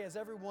Father, today as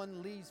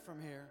everyone leaves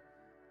from here,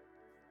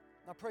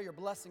 I pray your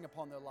blessing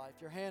upon their life,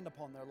 your hand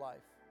upon their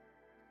life.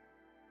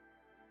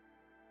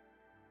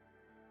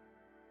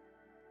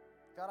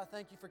 God, I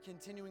thank you for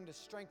continuing to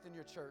strengthen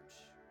your church.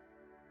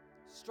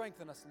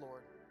 Strengthen us,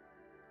 Lord.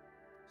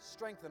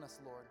 Strengthen us,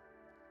 Lord.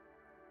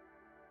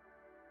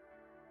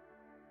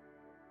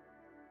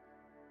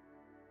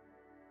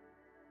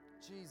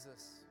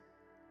 Jesus,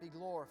 be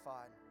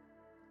glorified.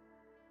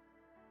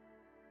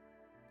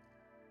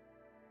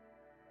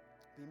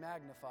 Be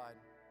magnified.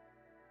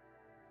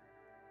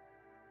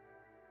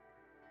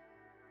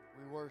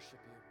 We worship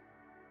you.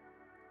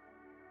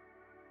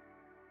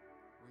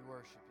 We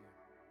worship you.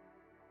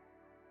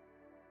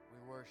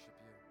 We worship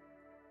you.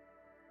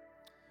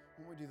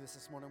 When we do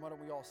this morning, why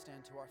don't we all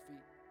stand to our feet?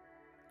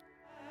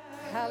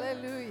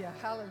 Hallelujah,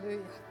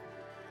 hallelujah.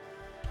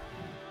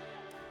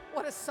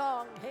 What a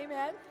song,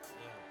 amen?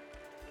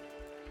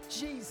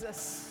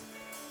 Jesus,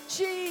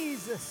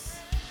 Jesus.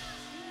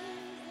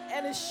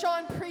 And as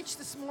Sean preached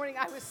this morning,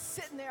 I was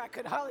sitting there, I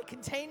could hardly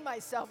contain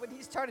myself when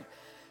he started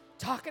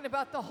talking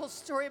about the whole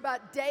story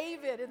about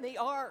David and the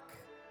ark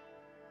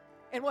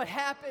and what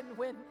happened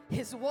when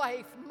his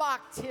wife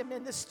mocked him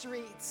in the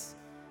streets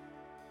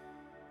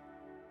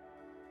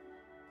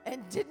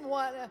and didn't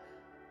want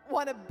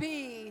to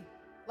be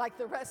like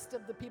the rest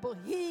of the people.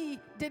 He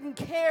didn't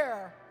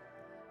care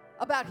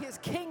about his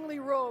kingly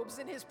robes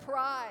and his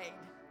pride.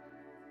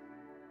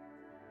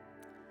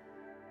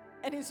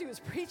 And as he was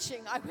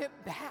preaching, I went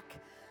back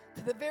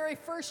to the very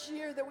first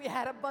year that we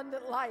had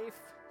Abundant Life.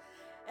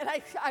 And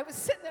I was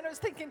sitting there and I was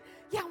thinking,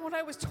 yeah, when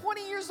I was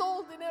 20 years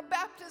old in a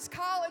Baptist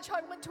college,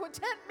 I went to a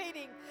tent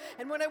meeting.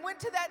 And when I went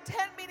to that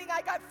tent meeting,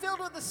 I got filled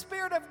with the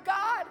Spirit of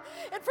God.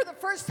 And for the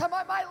first time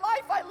in my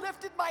life, I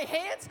lifted my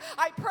hands,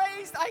 I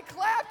praised, I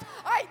clapped,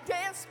 I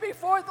danced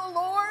before the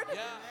Lord.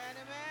 Yeah.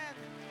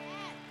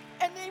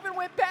 And even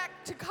went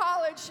back to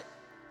college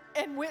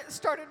and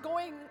started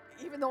going,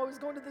 even though I was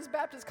going to this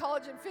Baptist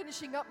college and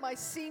finishing up my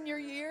senior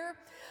year,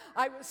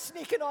 I was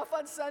sneaking off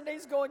on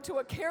Sundays going to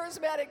a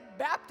charismatic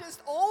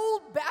Baptist,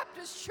 old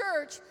Baptist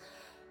church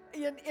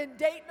in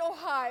Dayton,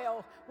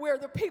 Ohio, where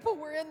the people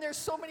were in there.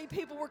 So many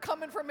people were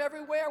coming from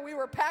everywhere. We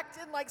were packed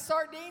in like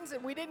sardines,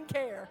 and we didn't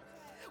care.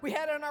 We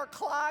had on our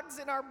clogs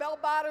and our bell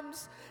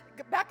bottoms,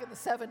 back in the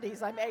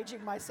 70s, I'm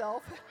aging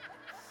myself,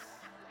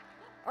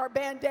 our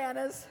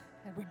bandanas.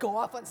 And we'd go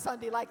off on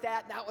Sunday like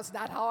that, and that was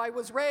not how I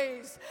was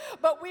raised.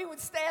 But we would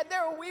stand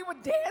there, and we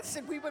would dance,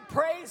 and we would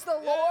praise the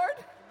Lord.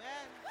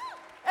 Amen.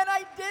 And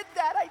I did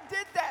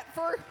that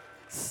for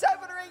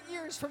 7 or 8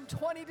 years, from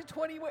 20 to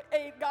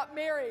 28, got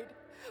married,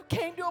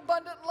 came to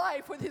Abundant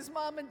Life with his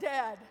mom and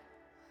dad.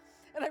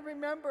 And I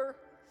remember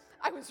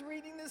I was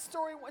reading this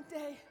story one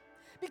day,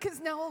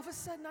 because now all of a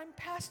sudden I'm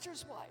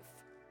pastor's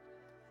wife.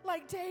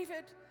 Like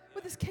David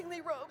with his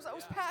kingly robes, I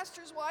was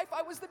pastor's wife.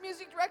 I was the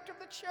music director of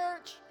the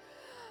church.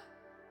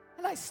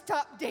 And I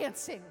stopped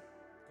dancing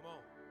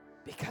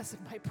because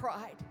of my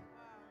pride.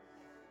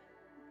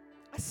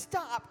 I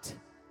stopped.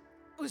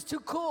 It was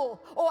too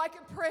cool. Oh, I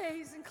could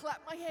praise and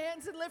clap my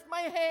hands and lift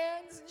my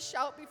hands and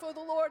shout before the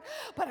Lord,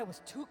 but I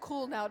was too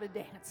cool now to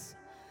dance.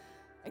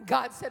 And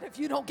God said, if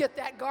you don't get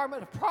that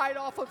garment of pride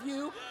off of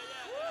you.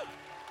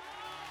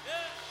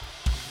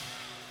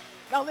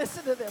 Now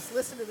listen to this.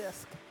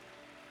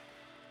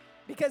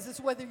 Because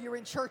it's whether you're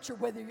in church or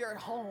whether you're at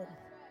home.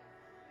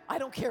 I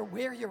don't care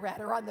where you're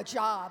at or on the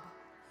job.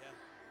 Yeah.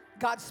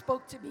 God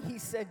spoke to me. He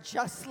said,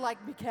 just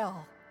like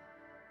Michal,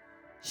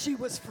 she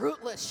was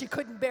fruitless. She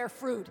couldn't bear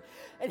fruit.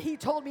 And he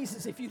told me, he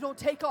says, if you don't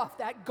take off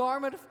that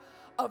garment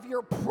of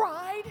your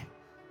pride,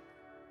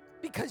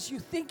 because you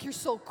think you're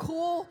so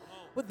cool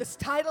with this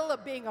title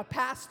of being a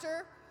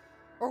pastor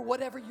or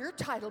whatever your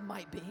title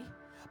might be.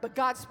 But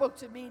God spoke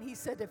to me and he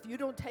said, if you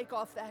don't take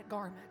off that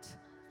garment,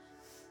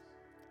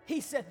 he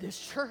said, this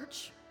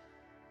church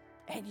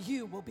and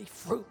you will be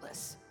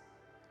fruitless.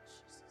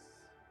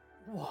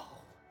 Whoa.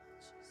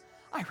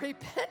 I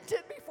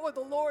repented before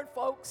the Lord,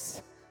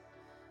 folks.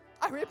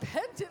 I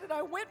repented and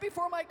I went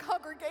before my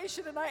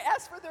congregation and I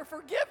asked for their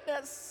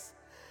forgiveness.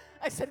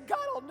 I said, God,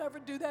 I'll never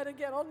do that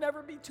again. I'll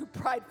never be too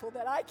prideful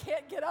that I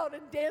can't get out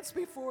and dance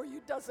before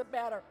you. Doesn't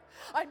matter.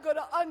 I'm going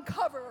to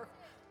uncover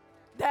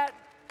that,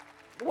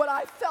 what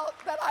I felt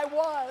that I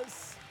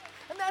was.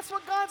 And that's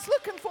what God's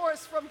looking for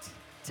us from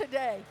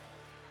today.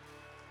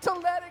 To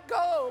let it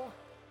go.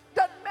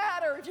 Doesn't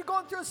matter. If you're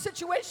going through a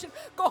situation,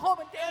 go home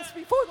and dance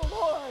before the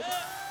Lord.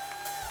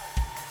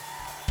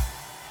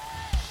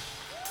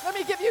 Let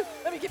me give you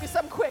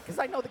something quick, because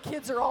I know the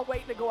kids are all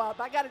waiting to go out.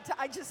 But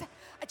I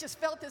just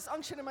felt this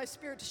unction in my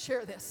spirit to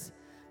share this.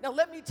 Now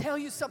let me tell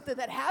you something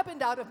that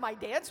happened out of my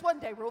dance one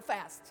day, real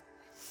fast.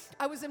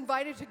 I was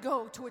invited to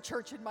go to a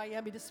church in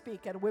Miami to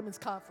speak at a women's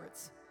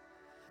conference.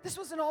 This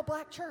was an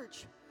all-black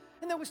church,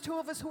 and there was 2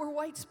 of us who were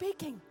white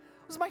speaking.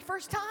 It was my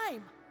first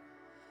time.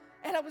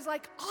 And I was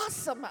like,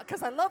 awesome,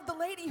 because I loved the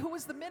lady who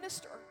was the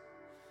minister.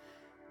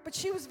 But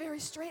she was very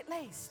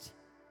straight-laced.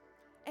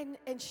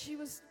 And she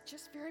was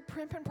just very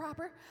prim and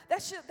proper.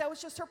 That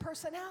was just her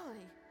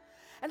personality.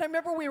 And I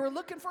remember we were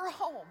looking for a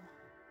home,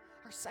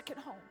 our second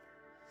home.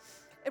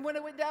 And when I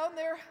went down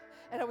there,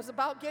 and I was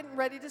about getting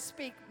ready to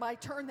speak, my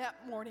turn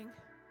that morning,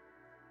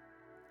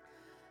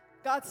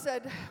 God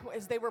said,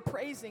 as they were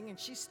praising, and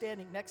she's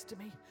standing next to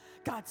me,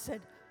 God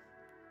said,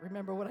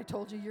 remember what I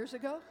told you years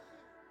ago?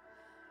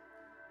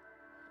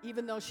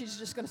 Even though she's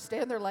just going to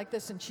stand there like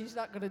this and she's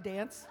not going to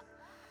dance.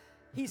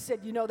 He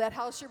said, you know that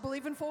house you're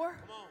believing for?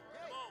 Come on.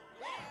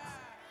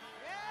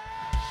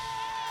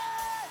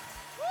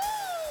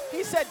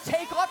 He said,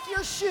 take off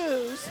your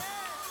shoes.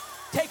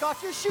 Take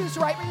off your shoes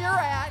right where you're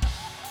at.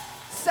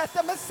 Set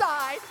them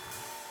aside.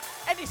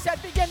 And he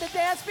said, begin to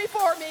dance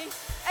before me.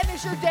 And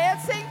as you're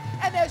dancing,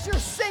 and as you're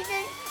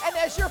singing, and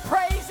as you're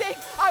praising,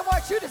 I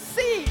want you to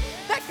see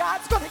that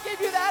God's going to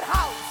give you that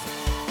house.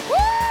 Woo!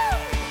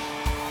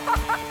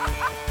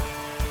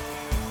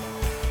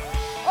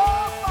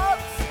 Oh,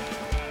 folks,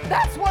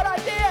 that's what I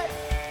did.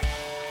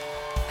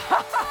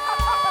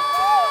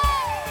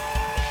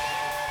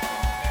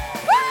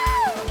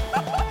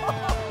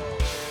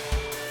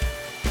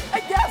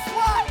 And guess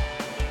what?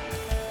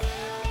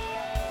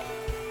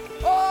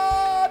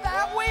 Oh,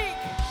 that week,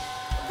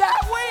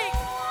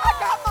 I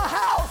got my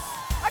house.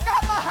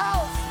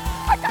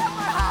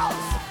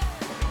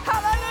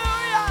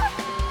 Hallelujah.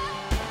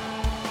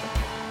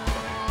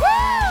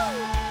 Woo!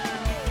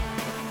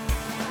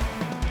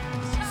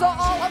 So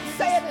all I'm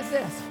saying is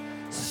this,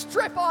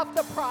 strip off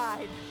the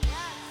pride.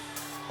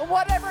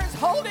 Whatever is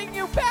holding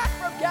you back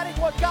from getting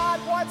what God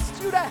wants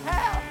you to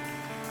have,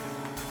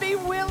 be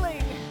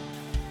willing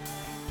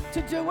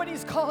to do what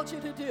He's called you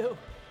to do.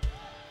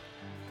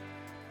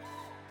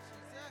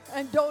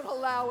 And don't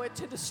allow it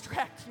to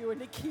distract you and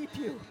to keep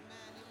you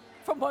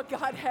from what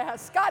God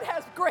has. God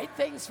has great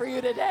things for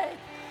you today.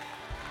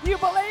 You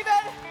believe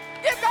it?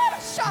 Give God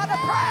a shout of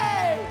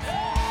praise.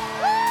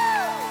 Woo!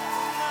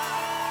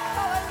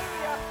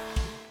 Hallelujah.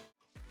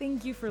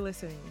 Thank you for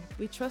listening.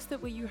 We trust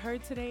that what you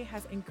heard today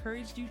has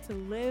encouraged you to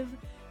live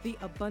the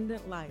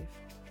abundant life.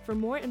 For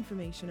more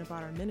information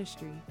about our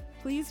ministry,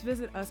 please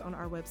visit us on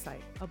our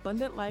website,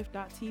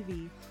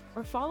 abundantlife.tv,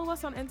 or follow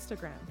us on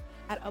Instagram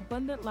at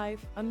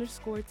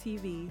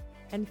abundantlife_TV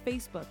and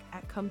Facebook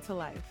at Come to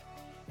Life.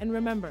 And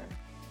remember,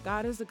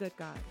 God is a good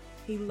God.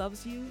 He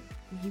loves you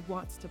and He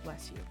wants to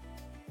bless you.